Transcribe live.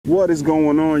What is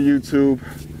going on, YouTube?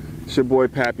 It's your boy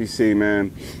Pappy C,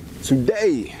 man.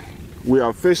 Today we are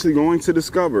officially going to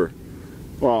discover,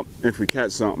 well, if we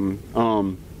catch something,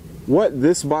 what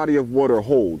this body of water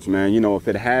holds, man. You know, if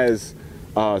it has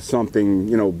something,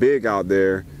 you know, big out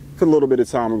there. For a little bit of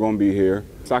time we're going to be here,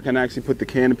 so I can actually put the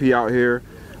canopy out here.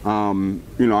 You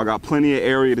know, I got plenty of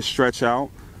area to stretch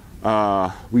out.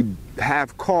 We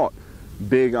have caught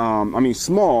big,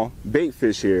 small bait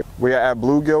fish here. We are at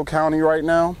Bluegill County right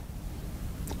now.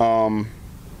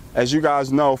 As you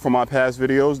guys know from my past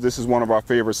videos, this is one of our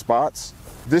favorite spots.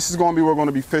 This is going to be where we're going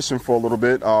to be fishing for a little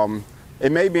bit.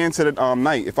 It may be into the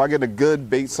night. If I get a good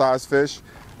bait size fish,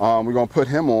 we're going to put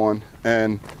him on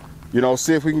and, you know,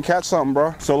 see if we can catch something,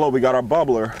 bro. So look, we got our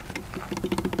bubbler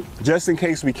just in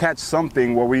case we catch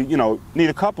something where we, you know, need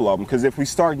a couple of them. Because if we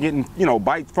start getting, you know,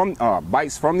 bites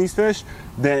from these fish,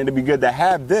 then it'd be good to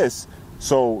have this,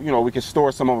 so, you know, we can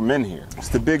store some of them in here. It's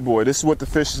the big boy. This is what the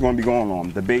fish is going to be going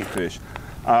on, the bait fish.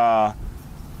 Got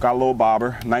a little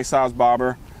bobber, nice size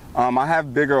bobber. I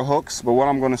have bigger hooks, but what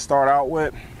I'm going to start out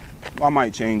with, I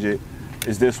might change it,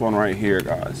 is this one right here,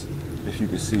 guys, if you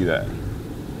can see that.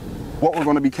 What we're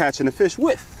going to be catching the fish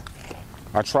with.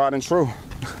 I tried and true.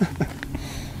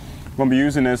 I'm going to be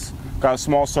using this. Got a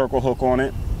small circle hook on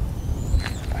it.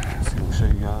 Let's see, I'll show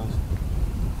you guys.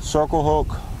 Circle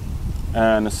hook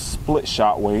and a split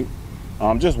shot weight.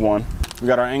 Just one. We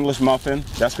got our English muffin.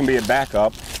 That's going to be a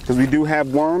backup because we do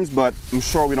have worms, but I'm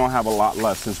sure we don't have a lot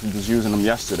left since we was using them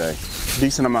yesterday.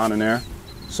 Decent amount in there.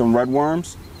 Some red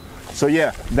worms. So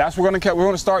yeah, that's what we're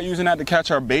going to start using that to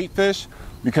catch our bait fish,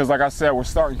 because like I said, we're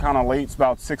starting kind of late. It's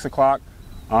about 6 o'clock.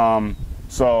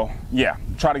 So yeah,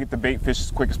 try to get the bait fish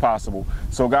as quick as possible.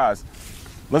 So guys,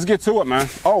 let's get to it, man.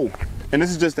 Oh, and this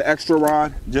is just the extra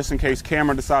rod, just in case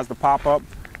camera decides to pop up.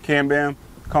 Cam Bam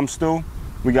comes through.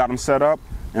 We got them set up.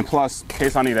 And plus, in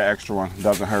case I need an extra one, it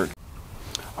doesn't hurt.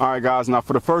 All right, guys, now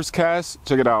for the first cast,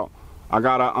 check it out. I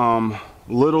got a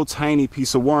little tiny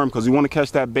piece of worm because we want to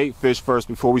catch that bait fish first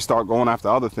before we start going after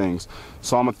other things.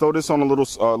 So I'm gonna throw this on a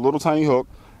little tiny hook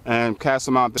and cast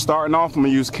them out. Starting off, I'm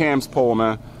gonna use Cam's pole,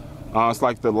 man. It's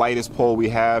like the lightest pole we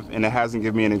have, and it hasn't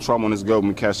given me any trouble, and it's good when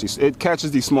we catch these. It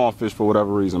catches these small fish for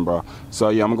whatever reason, bro. So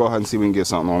yeah, I'm gonna go ahead and see if we can get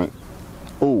something on it.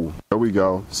 Oh, there we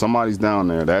go. Somebody's down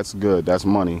there. That's good. That's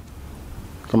money.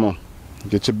 Come on,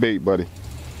 get your bait, buddy.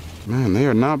 Man, they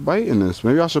are not biting this.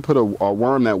 Maybe I should put a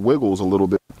worm that wiggles a little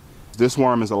bit. This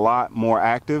worm is a lot more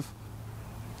active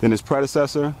than his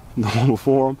predecessor, the one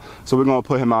before him. So we're gonna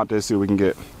put him out there, see what we can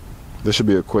get. This should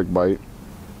be a quick bite.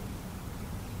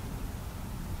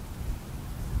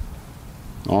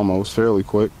 Almost, fairly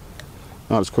quick.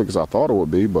 Not as quick as I thought it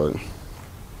would be, but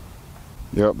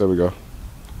yep, there we go.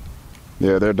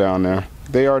 Yeah, they're down there.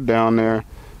 They are down there.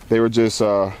 They were just,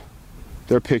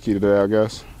 they're picky today, I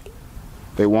guess.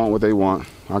 They want what they want.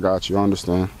 I got you, I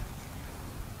understand.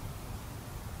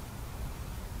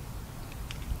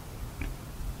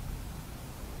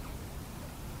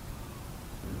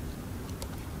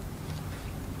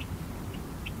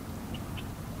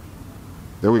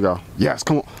 There we go. Yes,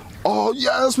 come on. Oh,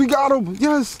 yes, we got him.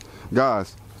 Yes.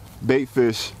 Guys, bait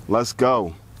fish, let's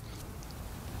go.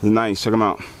 Nice, check him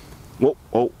out. Whoa,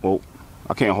 oh, oh.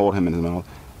 I can't hold him in his mouth.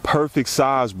 Perfect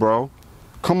size, bro.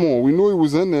 Come on, we knew he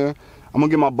was in there. I'm gonna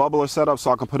get my bubbler set up so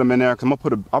I can put him in there. Cause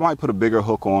I might put a bigger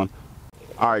hook on.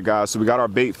 All right, guys, so we got our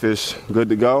bait fish good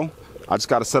to go. I just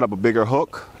gotta set up a bigger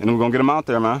hook and then we're gonna get him out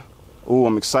there, man. Ooh,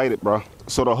 I'm excited, bro.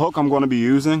 So the hook I'm gonna be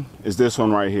using is this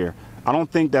one right here. I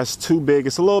don't think that's too big.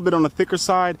 It's a little bit on the thicker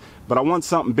side, but I want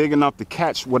something big enough to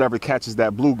catch whatever catches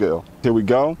that bluegill. Here we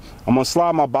go. I'm gonna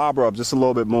slide my bobber up just a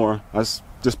little bit more. Let's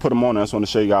just put him on there. I just want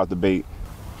to show you guys the bait.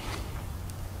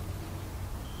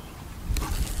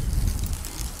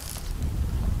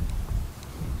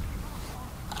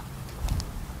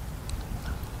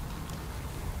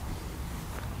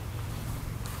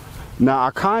 Now,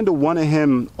 I kind of wanted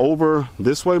him over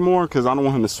this way more because I don't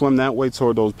want him to swim that way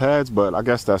toward those pads, but I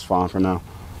guess that's fine for now.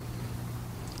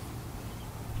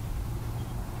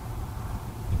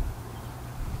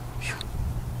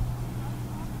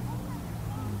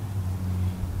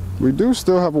 We do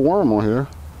still have a worm on here.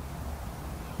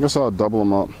 I guess I'll double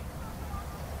him up.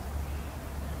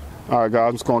 All right, guys,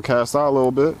 I'm just gonna cast out a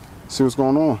little bit, see what's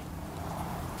going on.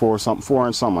 4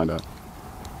 inch, something like that.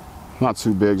 Not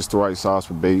too big, just the right size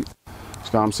for bait.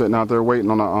 Just got him sitting out there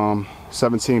waiting on a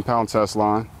 17-pound test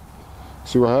line.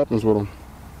 See what happens with him.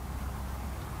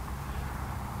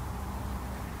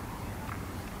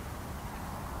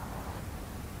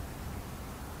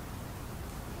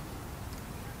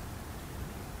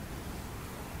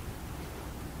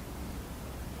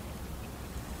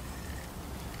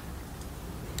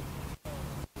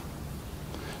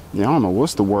 Yeah, I don't know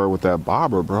what's the word with that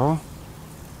bobber, bro.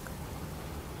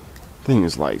 Thing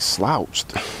is like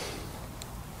slouched.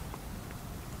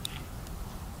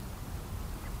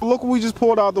 Look what we just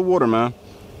pulled out of the water, man.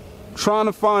 Trying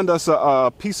to find us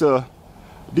a piece of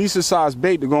decent sized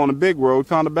bait to go on the big road.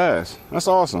 Found a bass. That's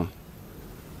awesome.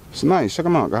 It's nice. Check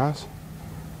them out, guys.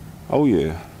 Oh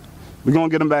yeah. We're gonna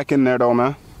get them back in there though,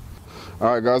 man.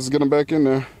 All right, guys, let's get them back in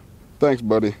there. Thanks,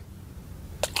 buddy.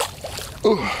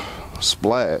 Ooh,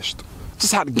 splashed. This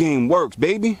is how the game works,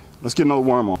 baby. Let's get another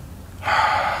worm on.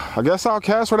 I guess I'll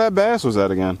cast where that bass was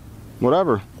at again.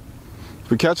 Whatever.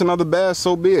 If we catch another bass,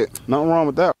 so be it. Nothing wrong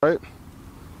with that, right?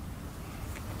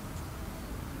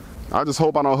 I just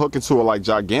hope I don't hook into a like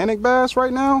gigantic bass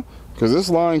right now, because this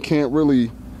line can't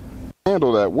really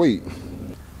handle that weight.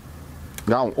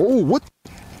 Got one. Oh, what?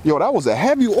 Yo, that was a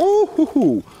heavy.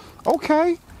 Oh,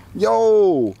 okay.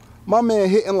 Yo, my man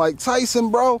hitting like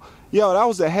Tyson, bro. Yo, that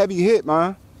was a heavy hit,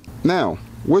 man. Now,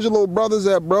 where's your little brothers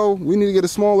at, bro? We need to get a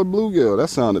smaller bluegill. That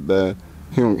sounded bad.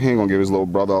 He ain't gonna give his little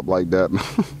brother up like that.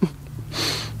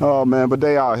 Oh man, but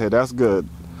they out here. That's good.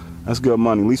 That's good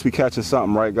money. At least we catching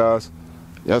something, right, guys?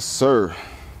 Yes, sir.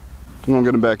 We're gonna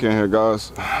get him back in here,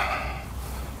 guys.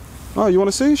 Oh, you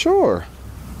wanna see? Sure.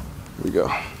 Here we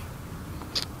go.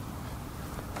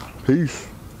 Peace.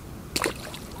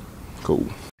 Cool.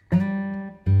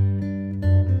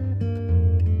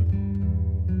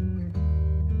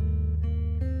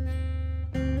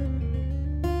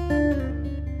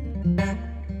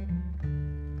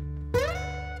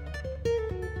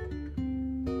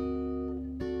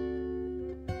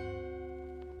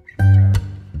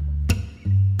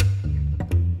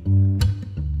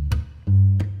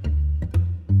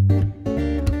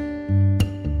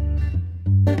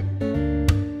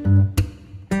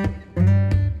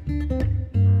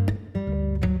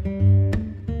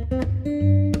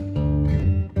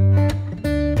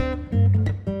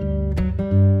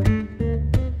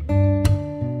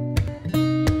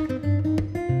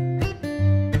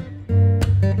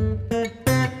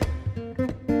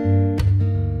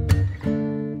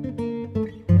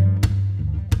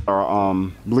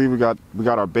 Believe we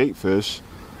got our bait fish.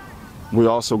 We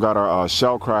also got our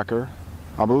shell cracker.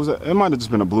 I believe it might have just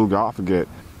been a bluegill, I forget.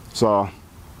 So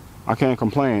I can't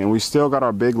complain. And we still got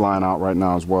our big line out right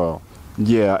now as well.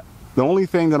 Yeah, the only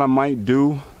thing that I might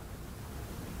do,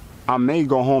 I may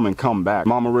go home and come back.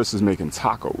 Mama Marissa's making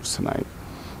tacos tonight.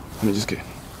 Let me just get,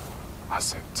 I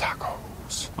said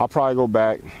tacos. I'll probably go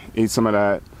back, eat some of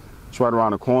that. It's right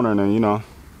around the corner, and then, you know,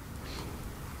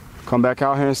 come back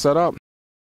out here and set up.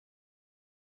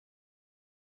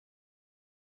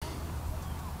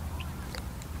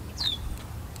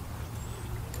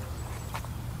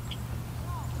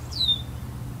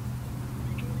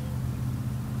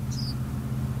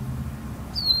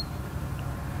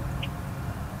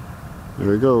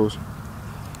 There he goes.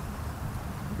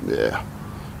 Yeah,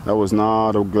 that was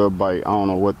not a good bite. I don't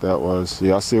know what that was.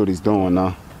 Yeah, I see what he's doing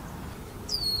now.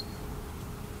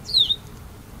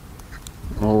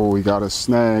 Oh, he got us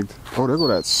snagged. Oh, there go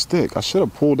that stick. I should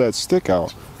have pulled that stick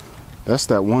out. That's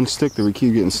that one stick that we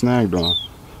keep getting snagged on.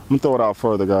 I'm gonna throw it out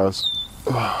further, guys.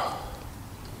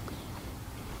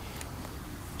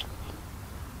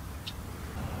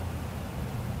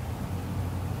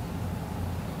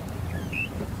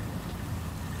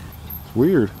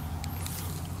 Weird.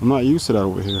 I'm not used to that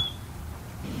over here.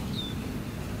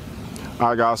 All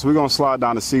right, guys, so we're gonna slide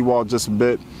down the seawall just a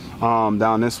bit,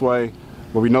 down this way,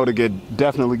 where we know to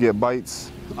definitely get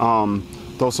bites.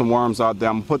 Throw some worms out there.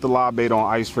 I'm gonna put the live bait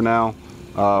on ice for now.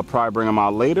 Probably bring them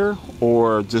out later,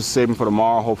 or just save them for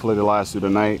tomorrow. Hopefully they last through the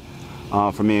night.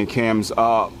 For me and Cam's,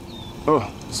 sorry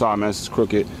man, this is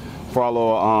crooked. For our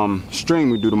little stream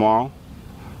we do tomorrow.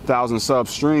 1,000 sub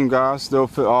stream, guys. Still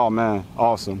fit. Oh man,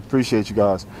 awesome. Appreciate you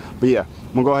guys. But yeah,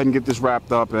 I'm gonna go ahead and get this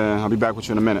wrapped up, and I'll be back with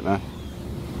you in a minute, man.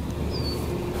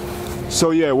 So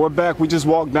yeah, we're back. We just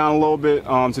walked down a little bit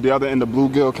to the other end of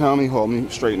Bluegill County. Hold on, let me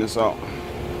straighten this out.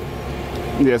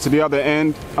 Yeah, to the other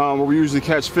end where we usually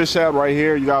catch fish at, right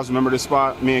here. You guys remember this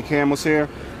spot? Me and Cam was here.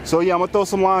 So yeah, I'm gonna throw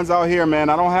some lines out here, man.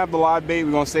 I don't have the live bait.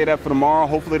 We're gonna save that for tomorrow.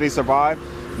 Hopefully they survive.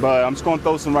 But I'm just gonna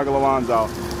throw some regular lines out.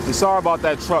 And sorry about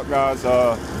that truck, guys.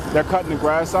 They're cutting the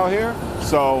grass out here.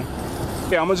 So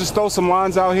yeah, I'm gonna just throw some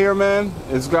lines out here, man.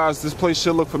 Guys, this place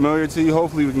should look familiar to you.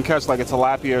 Hopefully we can catch like a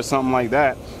tilapia or something like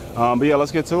that. But yeah,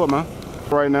 let's get to it, man.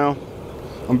 Right now,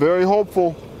 I'm very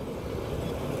hopeful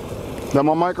that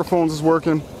my microphones is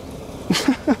working.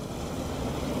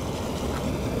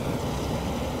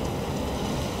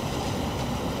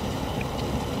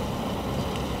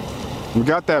 We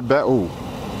got that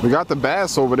we got the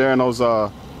bass over there in those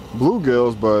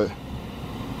bluegills, but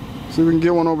See if we can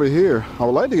get one over here. I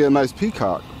would like to get a nice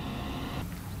peacock.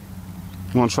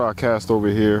 I'm gonna try a cast over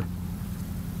here.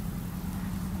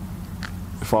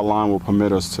 If our line will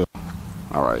permit us to.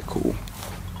 All right, cool.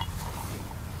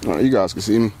 All right, you guys can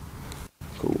see me.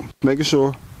 Cool. Making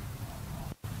sure.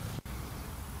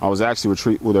 I was actually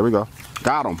retreat. Well, there we go.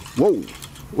 Got him. Whoa.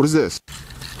 What is this?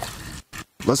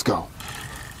 Let's go.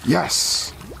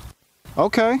 Yes.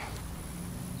 Okay.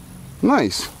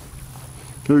 Nice.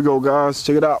 Here we go, guys.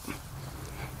 Check it out.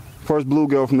 First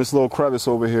bluegill from this little crevice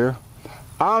over here.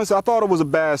 Honestly, I thought it was a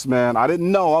bass, man. I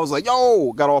didn't know. I was like,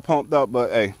 yo, got all pumped up, but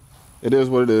hey, it is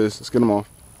what it is. Let's get them off.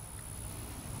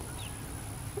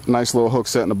 Nice little hook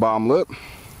set in the bottom lip.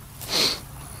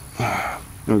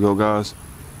 Here we go, guys.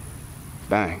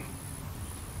 Bang.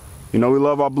 You know we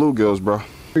love our bluegills, bro.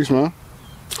 Peace, man.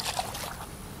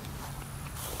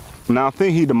 Now I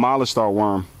think he demolished our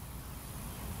worm.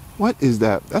 What is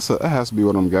that? That has to be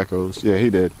one of them geckos. Yeah, he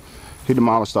did. He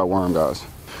demolished our worm, guys.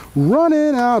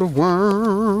 Running out of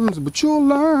worms, but you'll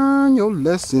learn your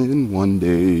lesson one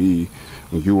day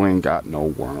when you ain't got no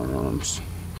worms.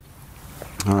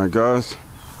 All right, guys.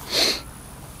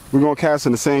 We're gonna cast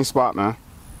in the same spot, man.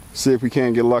 See if we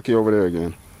can't get lucky over there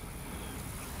again.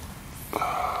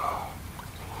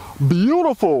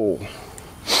 Beautiful.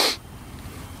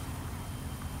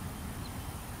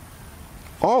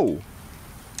 Oh.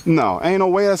 No, ain't no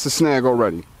way that's a snag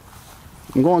already.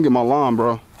 I'm going to get my line,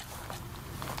 bro.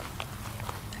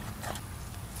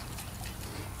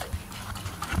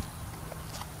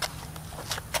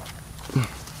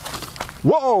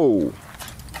 Whoa!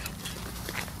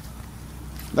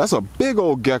 That's a big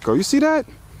old gecko. You see that?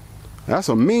 That's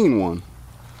a mean one.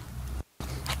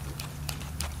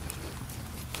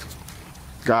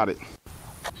 Got it.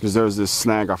 Because there's this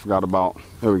snag I forgot about.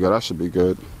 There we go. That should be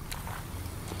good.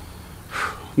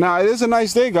 Now, it is a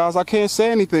nice day, guys. I can't say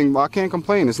anything. I can't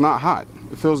complain. It's not hot.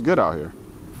 It feels good out here.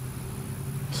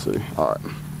 Let's see. All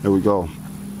right. There we go.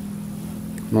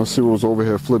 Let's see what's over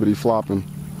here flippity flopping.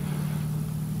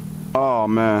 Oh,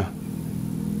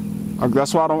 man.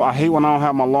 That's why I hate when I don't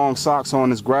have my long socks on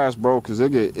this grass, bro, because they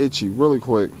get itchy really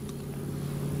quick.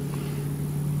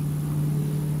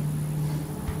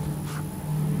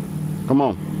 Come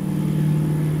on.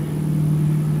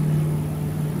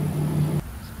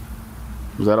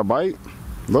 Was that a bite?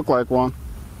 Looked like one.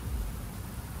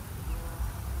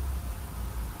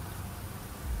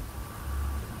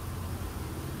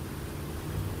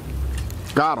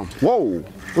 Got him. Whoa.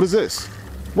 What is this?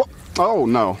 What? Oh,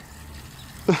 no.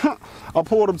 I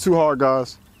pulled him too hard,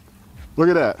 guys. Look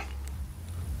at that.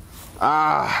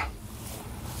 Ah.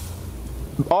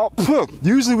 Oh,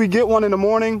 usually we get one in the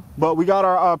morning, but we got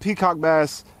our peacock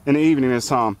bass in the evening this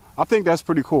time. I think that's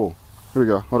pretty cool. Here we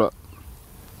go. Hold up.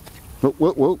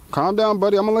 Whoa, calm down,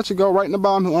 buddy. I'm gonna let you go right in the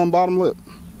bottom lip.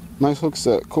 Nice hook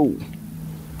set, cool.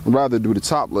 I'd rather do the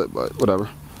top lip, but whatever.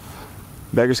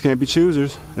 Beggars can't be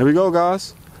choosers. There we go,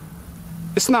 guys.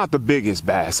 It's not the biggest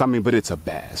bass, I mean, but it's a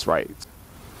bass, right?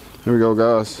 Here we go,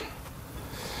 guys. Here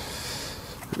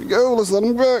we go, let's let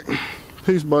him back.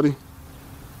 Peace, buddy.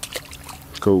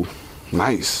 Cool,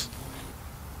 nice.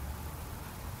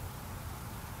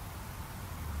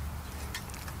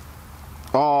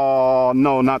 Oh,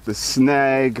 no, not the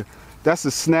snag. That's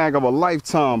the snag of a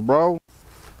lifetime, bro.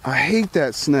 I hate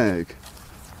that snag.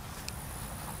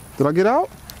 Did I get out?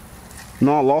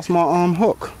 No, I lost my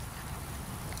hook.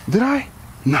 Did I?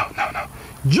 No.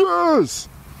 Yes!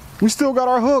 We still got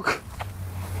our hook.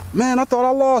 Man, I thought I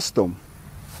lost them.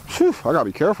 Whew, I gotta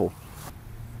be careful.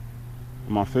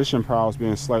 My fishing prowess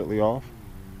being slightly off.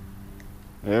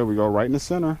 There we go, right in the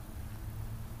center.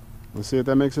 Let's see if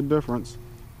that makes a difference.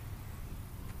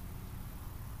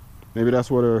 Maybe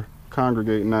that's where they're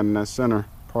congregating, not in that center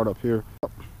part up here.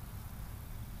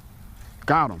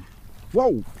 Got him.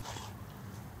 Whoa.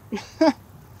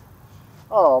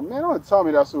 Oh, man, don't tell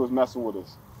me that's who was messing with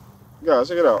us. Guys,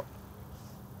 check it out.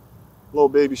 Little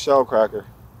baby shell cracker.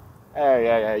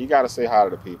 Hey, you got to say hi to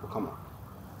the people. Come on.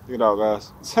 Check it out,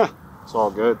 guys. It's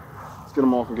all good. Let's get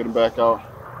them off and get them back out.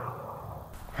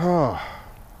 Oh,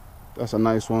 that's a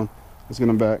nice one. Let's get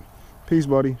them back. Peace,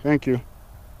 buddy. Thank you.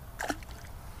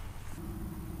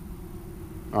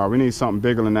 All right, we need something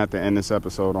bigger than that to end this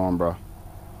episode on, bro.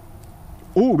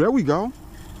 Ooh, there we go.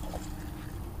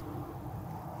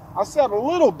 I said a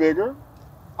little bigger.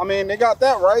 I mean, they got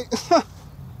that right.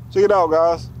 Check it out,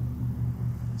 guys.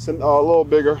 It's a little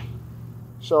bigger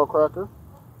shell cracker.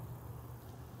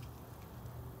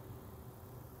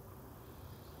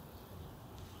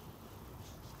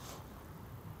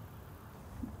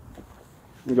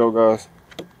 Here we go, guys.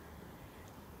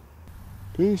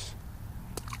 Peace.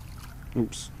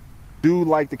 Oops. do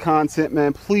like the content,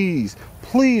 man, please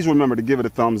remember to give it a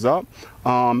thumbs up.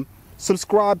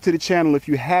 Subscribe to the channel if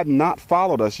you have not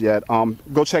followed us yet.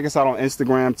 Go check us out on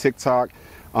Instagram, TikTok,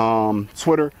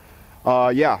 Twitter.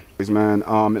 Yeah, man.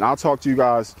 And I'll talk to you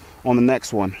guys on the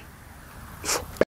next one.